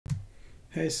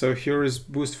Hey, so here is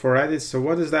Boost for Reddit. So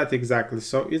what is that exactly?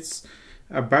 So it's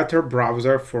a better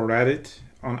browser for Reddit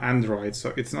on Android.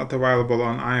 So it's not available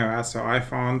on iOS or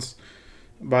iPhones,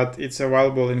 but it's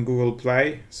available in Google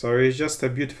Play. So it's just a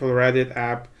beautiful Reddit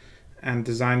app and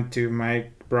designed to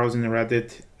make browsing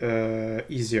Reddit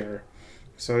easier.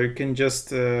 So you can just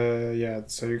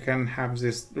so you can have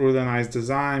this really nice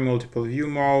design, multiple view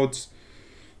modes.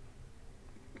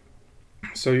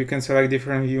 So you can select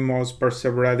different view modes per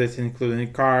subreddit,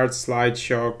 including cards,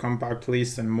 slideshow, compact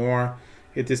list, and more.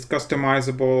 It is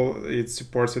customizable. It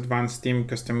supports advanced theme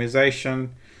customization.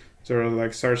 There are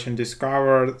like search and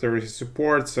discover. There is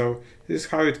support. So this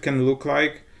is how it can look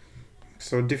like.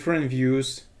 So different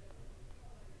views,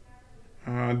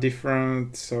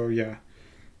 different. So yeah,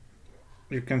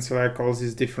 you can select all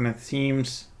these different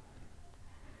themes.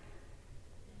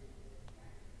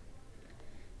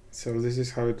 So this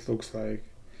is how it looks like.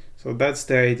 So that's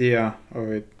the idea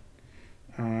of it.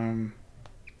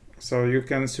 So you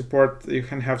can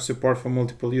have support for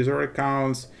multiple user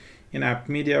accounts, in-app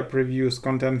media previews,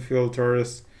 content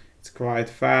filters. It's quite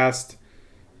fast,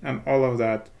 and all of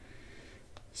that.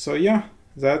 So yeah,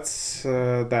 that's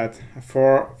that.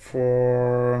 For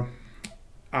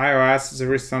iOS,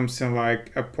 there is something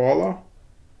like Apollo.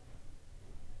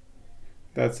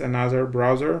 That's another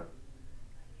browser.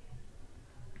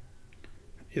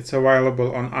 It's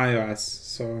available on iOS,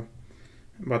 so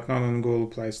but not on Google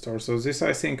Play Store. So this,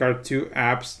 I think, are two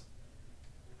apps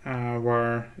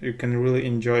where you can really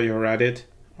enjoy your Reddit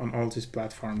on all these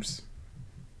platforms.